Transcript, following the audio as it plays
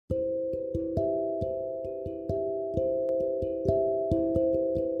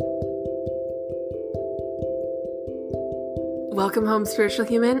Welcome home, spiritual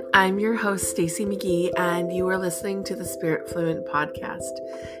human. I'm your host, Stacey McGee, and you are listening to the Spirit Fluent Podcast,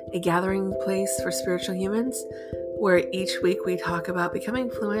 a gathering place for spiritual humans where each week we talk about becoming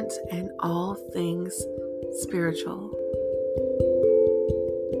fluent in all things spiritual.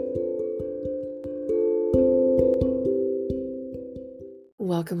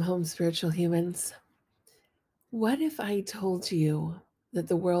 Welcome home, spiritual humans. What if I told you that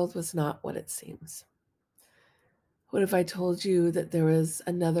the world was not what it seems? What if I told you that there was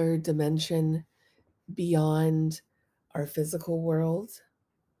another dimension beyond our physical world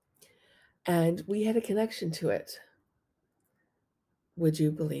and we had a connection to it? Would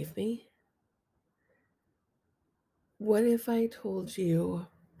you believe me? What if I told you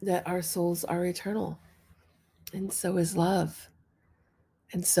that our souls are eternal, and so is love,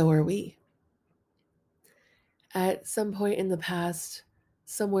 and so are we? At some point in the past,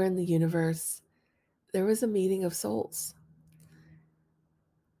 somewhere in the universe, there was a meeting of souls.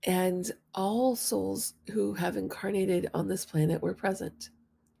 And all souls who have incarnated on this planet were present.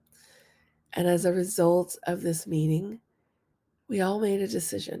 And as a result of this meeting, we all made a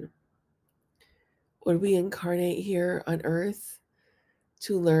decision. Would we incarnate here on Earth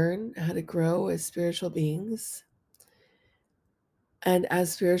to learn how to grow as spiritual beings? And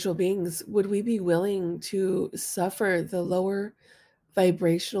as spiritual beings, would we be willing to suffer the lower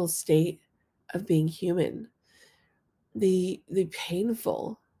vibrational state of being human, the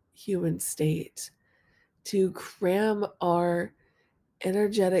painful human state, to cram our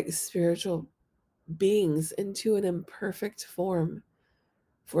energetic spiritual beings into an imperfect form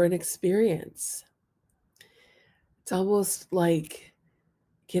for an experience? It's almost like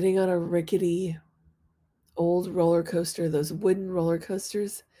getting on a rickety old roller coaster, those wooden roller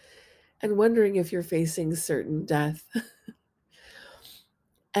coasters, and wondering if you're facing certain death.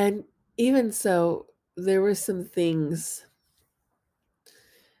 And even so, there were some things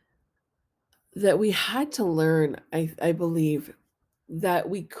that we had to learn, I believe, that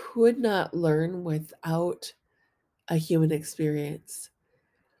we could not learn without a human experience.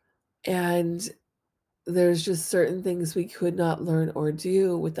 And there's just certain things we could not learn or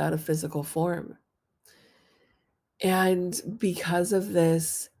do without a physical form. And because of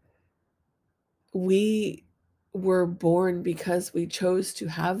this, we were born because we chose to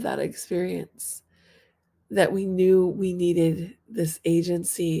have that experience, that we knew we needed this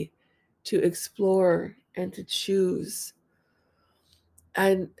agency to explore and to choose.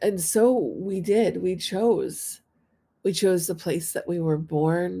 And so we did. We chose the place that we were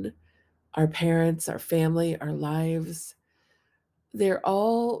born, our parents, our family, our lives. They're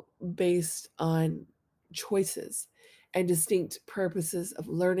all based on choices and distinct purposes of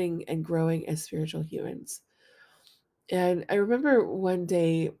learning and growing as spiritual humans. And I remember one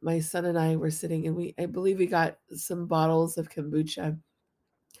day my son and I were sitting, and I believe we got some bottles of kombucha,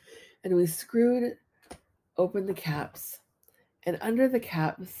 and we screwed open the caps, and under the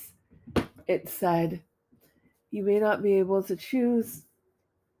caps it said, "You may not be able to choose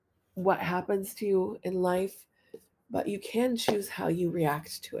what happens to you in life, but you can choose how you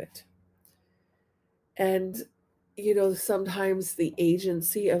react to it." And sometimes the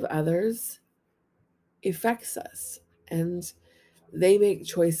agency of others affects us, and they make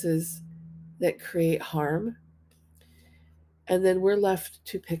choices that create harm, and then we're left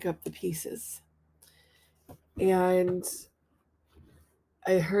to pick up the pieces. And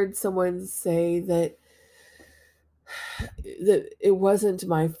I heard someone say that it wasn't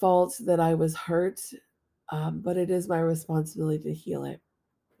my fault that I was hurt, but it is my responsibility to heal it.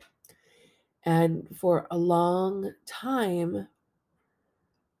 And for a long time,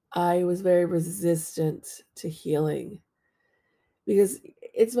 I was very resistant to healing, because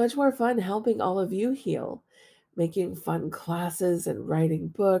it's much more fun helping all of you heal, making fun classes and writing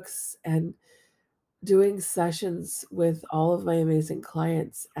books and doing sessions with all of my amazing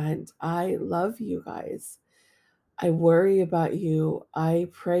clients. And I love you guys. I worry about you. I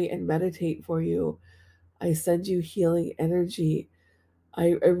pray and meditate for you. I send you healing energy.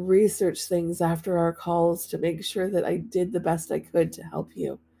 I research things after our calls to make sure that I did the best I could to help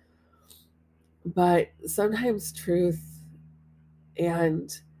you. But sometimes truth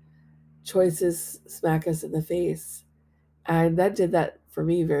and choices smack us in the face. And that did that for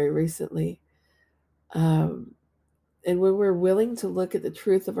me very recently. And when we're willing to look at the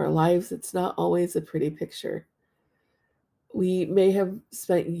truth of our lives, it's not always a pretty picture. We may have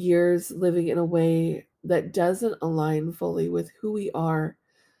spent years living in a way that doesn't align fully with who we are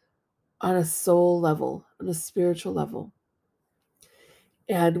on a soul level, on a spiritual level.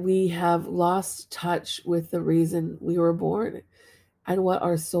 And we have lost touch with the reason we were born and what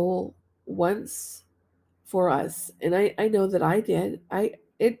our soul wants for us. And I know that I did.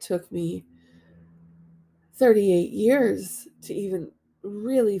 It took me 38 years to even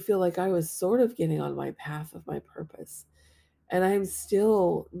really feel like I was sort of getting on my path of my purpose. And I'm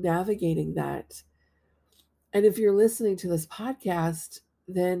still navigating that. And if you're listening to this podcast,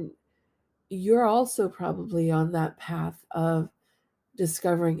 then you're also probably on that path of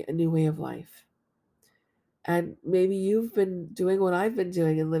discovering a new way of life. And maybe you've been doing what I've been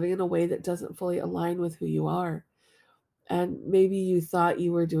doing and living in a way that doesn't fully align with who you are. And maybe you thought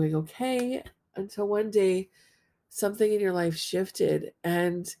you were doing okay until one day something in your life shifted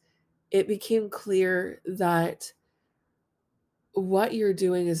and it became clear that what you're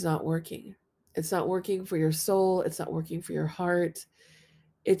doing is not working. It's not working for your soul, it's not working for your heart,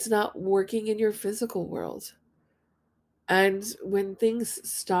 it's not working in your physical world. And when things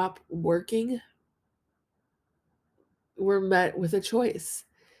stop working, we're met with a choice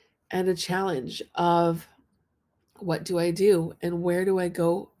and a challenge of what do I do and where do I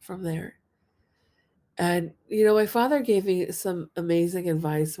go from there? And, my father gave me some amazing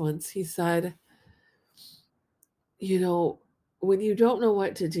advice once. He said, you know, when you don't know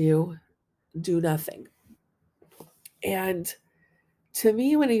what to do nothing. And to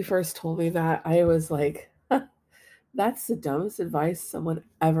me, when he first told me that, I was like, that's the dumbest advice someone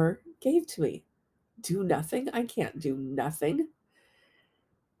ever gave to me. Do nothing? I can't do nothing.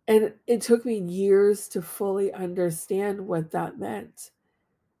 And it took me years to fully understand what that meant.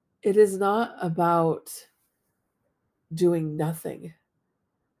 It is not about doing nothing,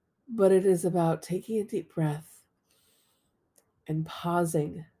 but it is about taking a deep breath and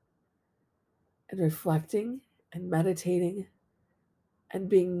pausing and reflecting and meditating and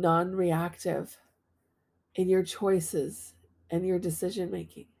being non reactive in your choices and your decision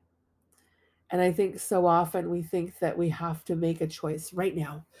making. And I think so often we think that we have to make a choice right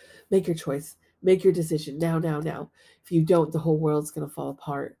now. Make your choice, make your decision now, now, now. If you don't, the whole world's going to fall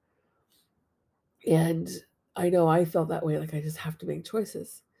apart. And I know I felt that way, like I just have to make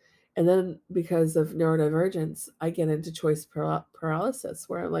choices. And then because of neurodivergence, I get into choice paralysis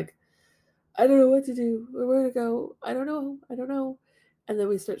where I'm like, I don't know what to do, where to go. I don't know. I don't know. And then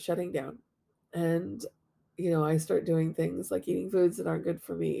we start shutting down. And, I start doing things like eating foods that aren't good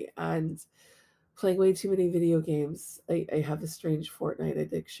for me and playing way too many video games. I have a strange Fortnite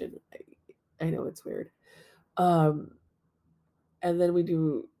addiction. I know it's weird. Um, and then we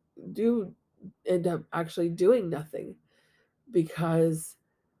do end up actually doing nothing because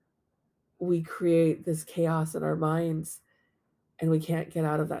we create this chaos in our minds and we can't get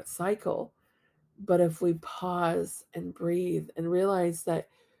out of that cycle. But if we pause and breathe and realize that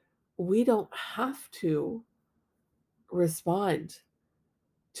we don't have to respond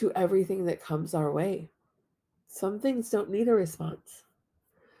to everything that comes our way, some things don't need a response.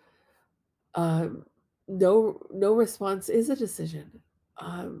 Um, no response is a decision.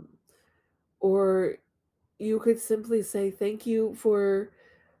 Um, or you could simply say, thank you for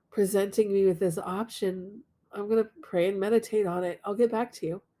presenting me with this option. I'm going to pray and meditate on it. I'll get back to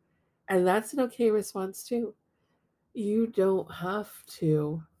you. And that's an okay response too. You don't have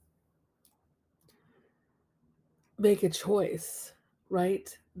to make a choice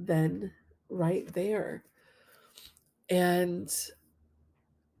right then, right there. And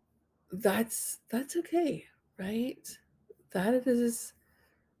that's okay, right? That is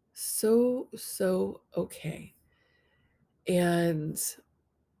so okay. And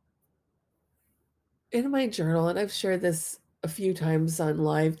in my journal, and I've shared this a few times on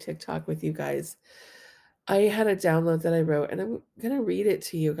live TikTok with you guys, I had a download that I wrote, and I'm going to read it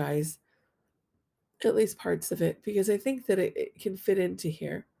to you guys, at least parts of it, because I think that it can fit into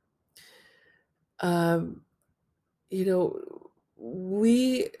here. Um, you know,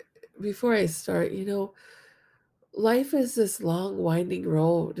 we, before I start, life is this long, winding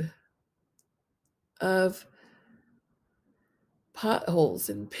road of potholes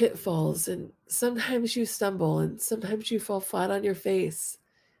and pitfalls, and sometimes you stumble, and sometimes you fall flat on your face,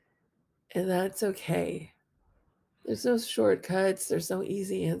 and that's okay. There's no shortcuts, there's no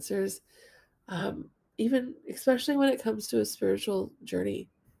easy answers. Even especially when it comes to a spiritual journey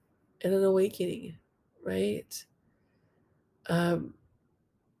and an awakening, right? Um,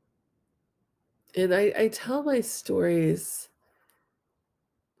 and I tell my stories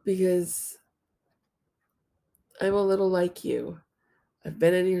because I'm a little like you. I've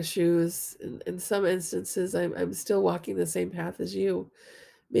been in your shoes. In some instances, I'm still walking the same path as you.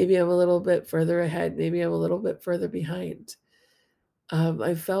 Maybe I'm a little bit further ahead. Maybe I'm a little bit further behind.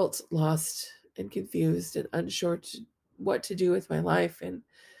 I felt lost and confused and unsure what to do with my life. And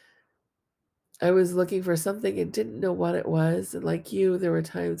I was looking for something and didn't know what it was. And like you, there were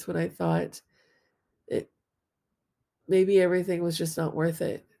times when I thought maybe everything was just not worth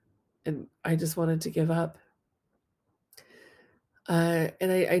it, and I just wanted to give up. And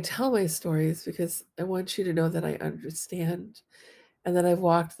I tell my stories because I want you to know that I understand and that I've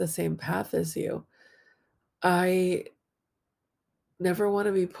walked the same path as you. I never want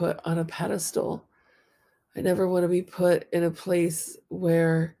to be put on a pedestal. I never want to be put in a place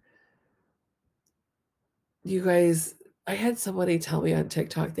where you guys. I had somebody tell me on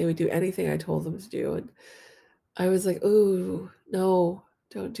TikTok they would do anything I told them to do. And I was like, ooh, no,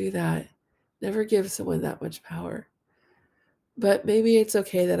 don't do that. Never give someone that much power. But maybe it's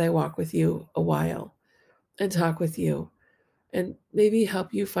okay that I walk with you a while and talk with you and maybe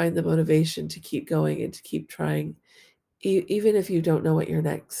help you find the motivation to keep going and to keep trying, even if you don't know what your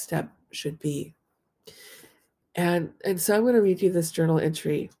next step should be. And so I'm going to read you this journal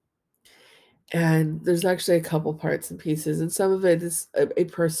entry. And there's actually a couple parts and pieces, and some of it is a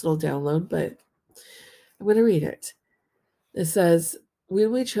personal download, but I'm going to read it. It says,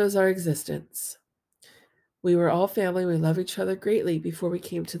 when we chose our existence, we were all family. We love each other greatly before we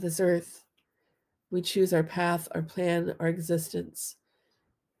came to this earth. We choose our path, our plan, our existence.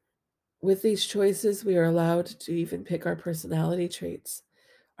 With these choices, we are allowed to even pick our personality traits,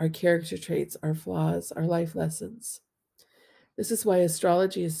 our character traits, our flaws, our life lessons. This is why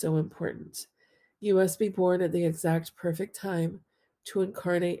astrology is so important. You must be born at the exact perfect time to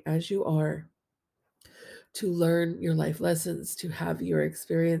incarnate as you are, to learn your life lessons, to have your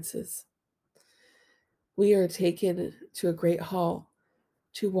experiences. We are taken to a great hall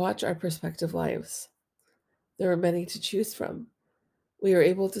to watch our prospective lives. There are many to choose from. We are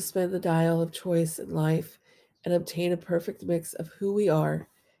able to spin the dial of choice in life and obtain a perfect mix of who we are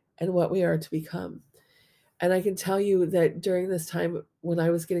and what we are to become. And I can tell you that during this time when I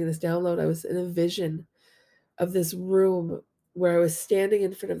was getting this download, I was in a vision of this room where I was standing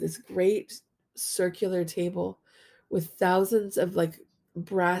in front of this great circular table with thousands of like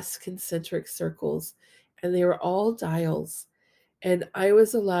brass concentric circles, and they were all dials. And I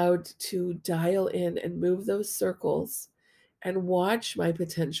was allowed to dial in and move those circles and watch my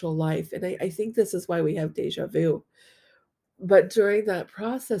potential life. And I think this is why we have deja vu. But during that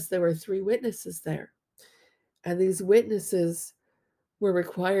process, there were three witnesses there. And these witnesses were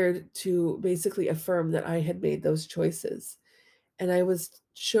required to basically affirm that I had made those choices. And I was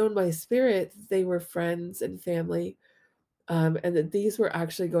shown by spirit that they were friends and family, and that these were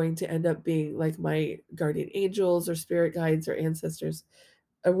actually going to end up being like my guardian angels or spirit guides or ancestors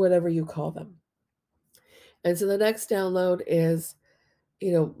or whatever you call them. And so the next download is,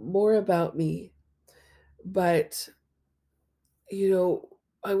 more about me, but,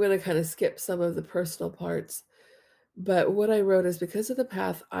 I'm going to kind of skip some of the personal parts. But what I wrote is because of the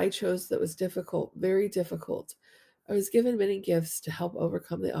path I chose that was difficult, very difficult, I was given many gifts to help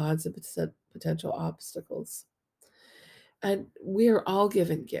overcome the odds and potential obstacles. And we are all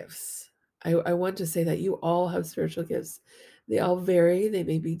given gifts. I want to say that you all have spiritual gifts. They all vary, they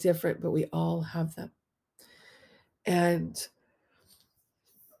may be different, but we all have them. And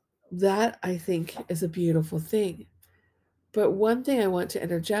that, I think, is a beautiful thing. But one thing I want to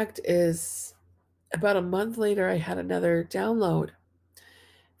interject is about a month later, I had another download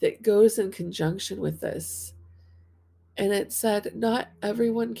that goes in conjunction with this. And it said, not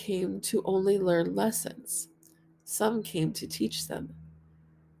everyone came to only learn lessons. Some came to teach them.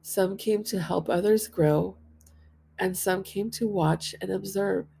 Some came to help others grow, and some came to watch and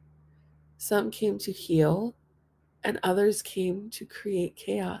observe. Some came to heal, and others came to create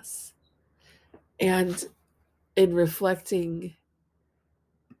chaos. And in reflecting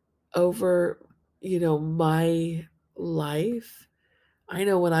over, my life, I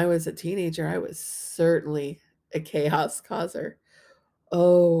know when I was a teenager, I was certainly a chaos causer.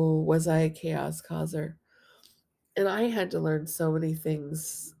 Oh, was I a chaos causer? And I had to learn so many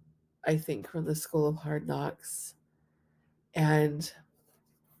things, I think, from the School of Hard Knocks. And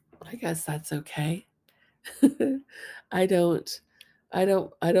I guess that's okay. I don't I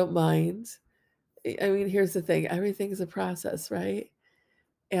don't mind. I mean, here's the thing, everything's a process, right?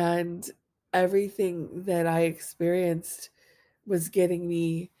 And everything that I experienced was getting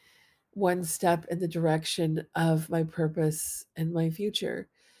me one step in the direction of my purpose and my future.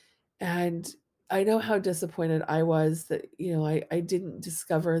 And I know how disappointed I was that, I didn't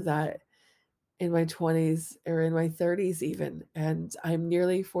discover that in my 20s or in my 30s even. And I'm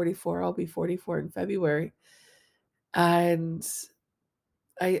nearly 44. I'll be 44 in February. And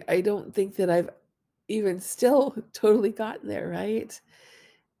I don't think that I've even still totally gotten there, right?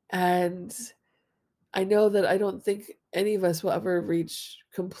 And I know that I don't think any of us will ever reach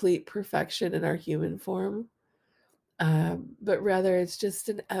complete perfection in our human form, but rather it's just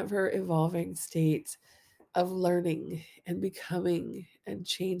an ever evolving state of learning and becoming and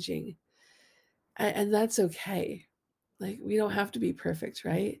changing. And that's okay. Like, we don't have to be perfect,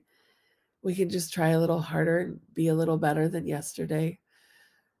 right? We can just try a little harder and be a little better than yesterday.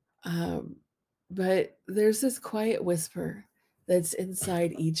 Um, but there's this quiet whisper that's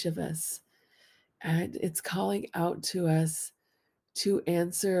inside each of us, and it's calling out to us to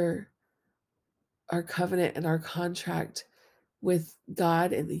answer our covenant and our contract with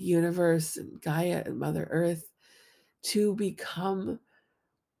God and the universe and Gaia and Mother Earth to become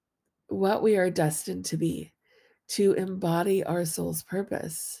what we are destined to be, to embody our soul's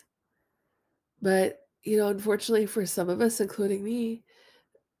purpose. But, unfortunately for some of us, including me,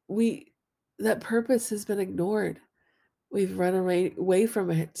 we that purpose has been ignored. We've run away from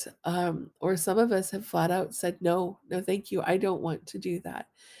it. Or some of us have flat out said, no, no, thank you. I don't want to do that.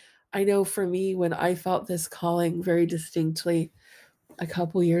 I know for me, when I felt this calling very distinctly a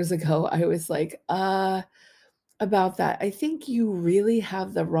couple years ago, I was like, about that. I think you really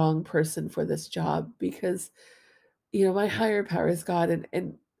have the wrong person for this job because, my higher power is God.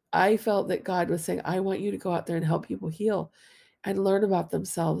 And I felt that God was saying, I want you to go out there and help people heal and learn about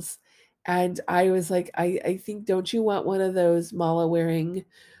themselves. And I was like, I think, don't you want one of those mala wearing,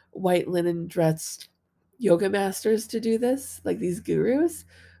 white linen dressed yoga masters to do this? Like these gurus?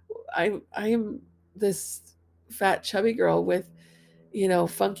 I am this fat chubby girl with,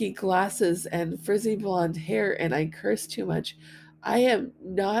 funky glasses and frizzy blonde hair, and I curse too much. I am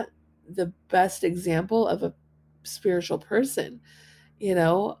not the best example of a spiritual person.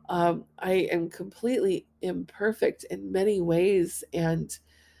 I am completely imperfect in many ways. And,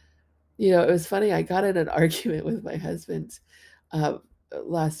 it was funny. I got in an argument with my husband uh,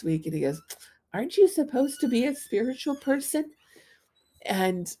 last week, and he goes, aren't you supposed to be a spiritual person?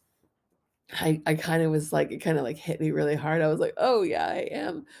 And I kind of was like, it kind of like hit me really hard. I was like, oh, yeah, I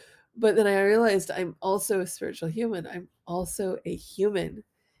am. But then I realized I'm also a spiritual human. I'm also a human,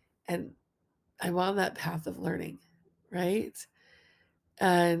 and I'm on that path of learning, right?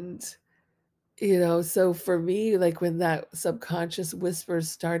 And, so for me, like when that subconscious whisper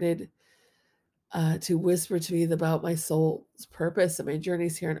started to whisper to me about my soul's purpose and my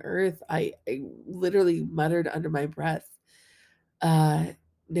journeys here on earth, I literally muttered under my breath, uh,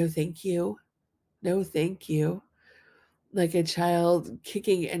 no, thank you. No, thank you. Like a child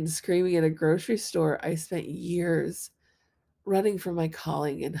kicking and screaming in a grocery store, I spent years running from my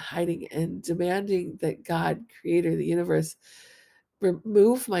calling and hiding and demanding that God, creator of the universe,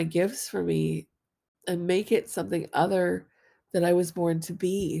 remove my gifts from me and make it something other that I was born to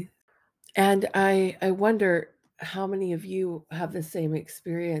be. And I wonder how many of you have the same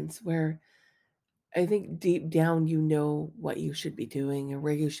experience where I think deep down you know what you should be doing or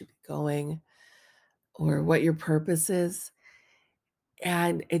where you should be going or what your purpose is.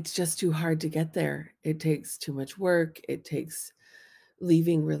 And it's just too hard to get there. It takes too much work. It takes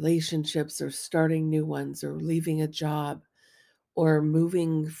leaving relationships or starting new ones or leaving a job or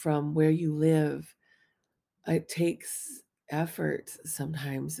moving from where you live. It takes effort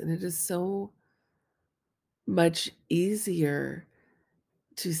sometimes. And it is so much easier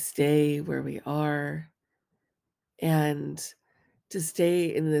to stay where we are and to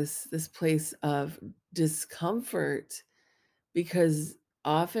stay in this place of discomfort, because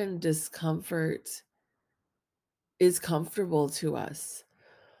often discomfort is comfortable to us.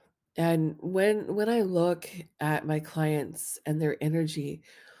 And when I look at my clients and their energy,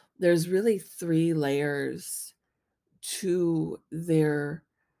 there's really three layers to their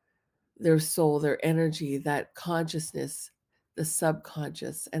soul, their energy, that consciousness, the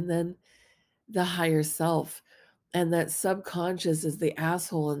subconscious, and then the higher self. And that subconscious is the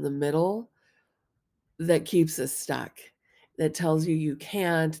asshole in the middle that keeps us stuck, that tells you you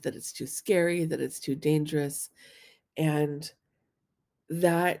can't, that it's too scary, that it's too dangerous. And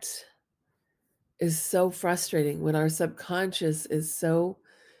that is so frustrating when our subconscious is so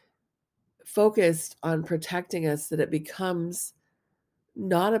focused on protecting us that it becomes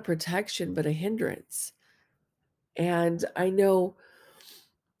not a protection, but a hindrance. And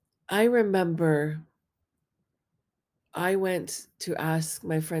I remember I went to ask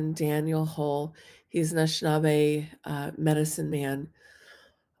my friend Daniel Hull. He's an Anishinaabe medicine man,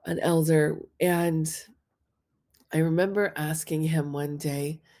 an elder. And I remember asking him one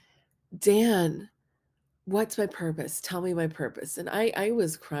day, Dan, what's my purpose? Tell me my purpose. And I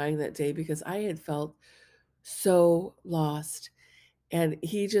was crying that day because I had felt so lost. And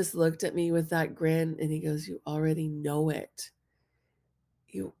he just looked at me with that grin and he goes, you already know it.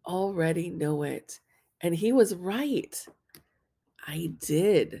 You already know it. And he was right. I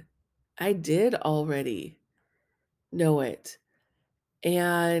did. I did already know it.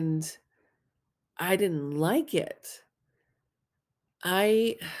 And I didn't like it.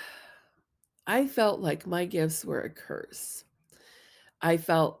 I felt like my gifts were a curse. I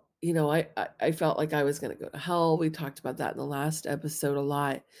felt, I felt like I was going to go to hell. We talked about that in the last episode a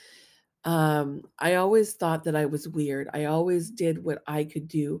lot. I always thought that I was weird. I always did what I could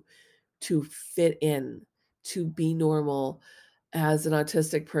do to fit in, to be normal as an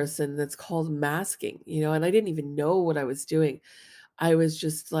autistic person. That's called masking, and I didn't even know what I was doing. I was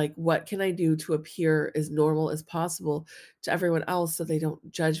just like, what can I do to appear as normal as possible to everyone else so they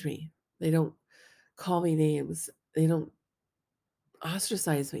don't judge me? They don't call me names. They don't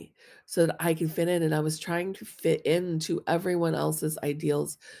ostracize me so that I can fit in. And I was trying to fit into everyone else's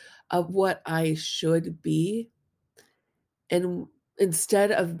ideals of what I should be, and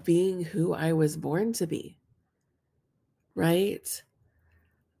instead of being who I was born to be. Right?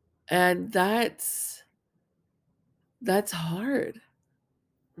 And that's hard,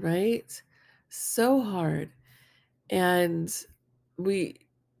 right? So hard. And we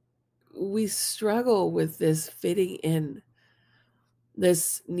struggle with this fitting in,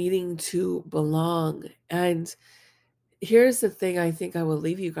 this needing to belong. And here's the thing I think I will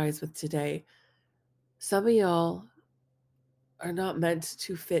leave you guys with today. Some of y'all are not meant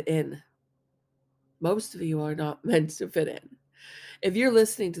to fit in. Most of you are not meant to fit in. If you're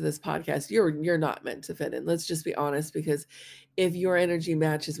listening to this podcast, you're not meant to fit in. Let's just be honest, because if your energy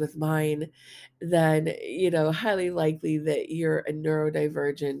matches with mine, then, highly likely that you're a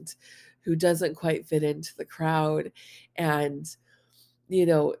neurodivergent who doesn't quite fit into the crowd. And,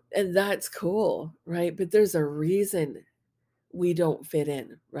 and that's cool, right? But there's a reason we don't fit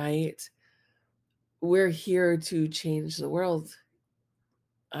in, right? We're here to change the world.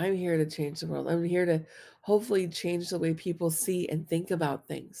 I'm here to change the world. I'm here to hopefully change the way people see and think about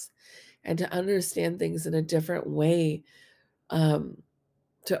things, and to understand things in a different way,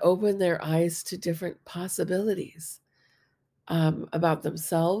 to open their eyes to different possibilities, about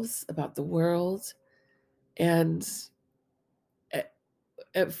themselves, about the world. And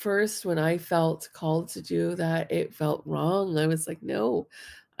at first, when I felt called to do that, it felt wrong. I was like, no,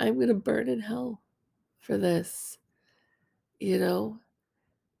 I'm going to burn in hell for this,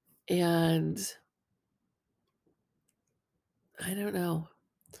 and I don't know.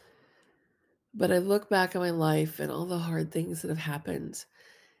 But I look back on my life and all the hard things that have happened,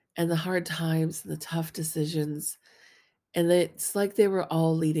 and the hard times and the tough decisions. And it's like they were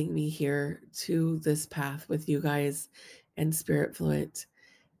all leading me here to this path with you guys and Spirit Fluent.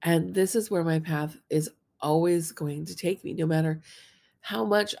 And this is where my path is always going to take me, no matter how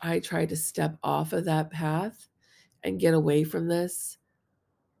much I try to step off of that path and get away from this.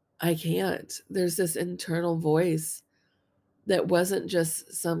 I can't. There's this internal voice that wasn't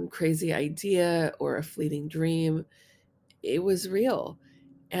just some crazy idea or a fleeting dream. It was real.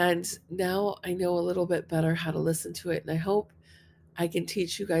 And now I know a little bit better how to listen to it. And I hope I can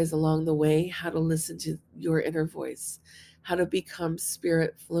teach you guys along the way how to listen to your inner voice, how to become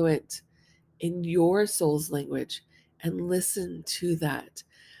spirit fluent in your soul's language and listen to that.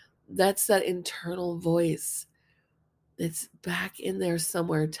 That's that internal voice that's back in there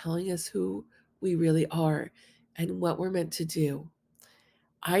somewhere telling us who we really are and what we're meant to do.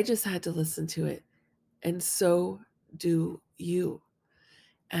 I just had to listen to it, and so do you.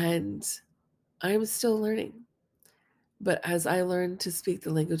 And I'm still learning. But as I learn to speak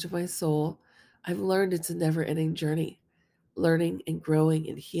the language of my soul, I've learned it's a never-ending journey, learning and growing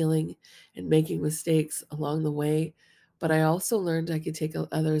and healing and making mistakes along the way. But I also learned I could take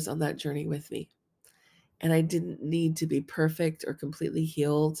others on that journey with me. And I didn't need to be perfect or completely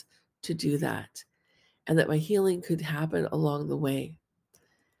healed to do that. And that my healing could happen along the way.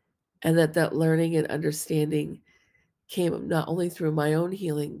 And that learning and understanding came not only through my own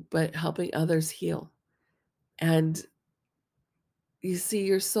healing, but helping others heal. And you see,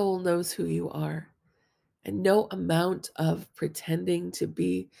 your soul knows who you are. And no amount of pretending to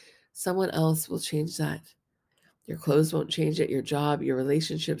be someone else will change that. Your clothes won't change it, your job, your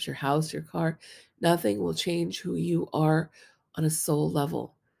relationships, your house, your car. Nothing will change who you are on a soul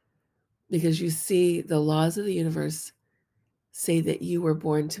level. Because you see, the laws of the universe say that you were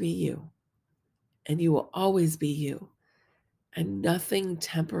born to be you. And you will always be you. And nothing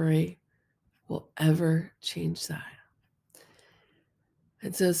temporary will ever change that.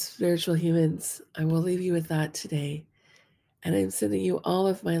 And so, spiritual humans, I will leave you with that today. And I'm sending you all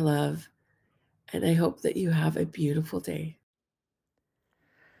of my love. And I hope that you have a beautiful day.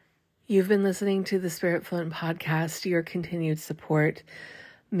 You've been listening to the Spirit Fluent podcast. Your continued support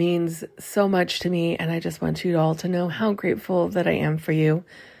means so much to me. And I just want you all to know how grateful that I am for you.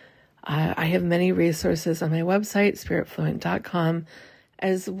 I have many resources on my website, spiritfluent.com.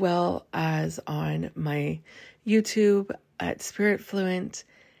 as well as on my YouTube at Spirit Fluent.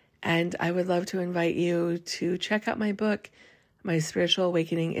 And I would love to invite you to check out my book, My Spiritual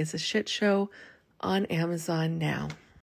Awakening is a Shit Show, on Amazon now.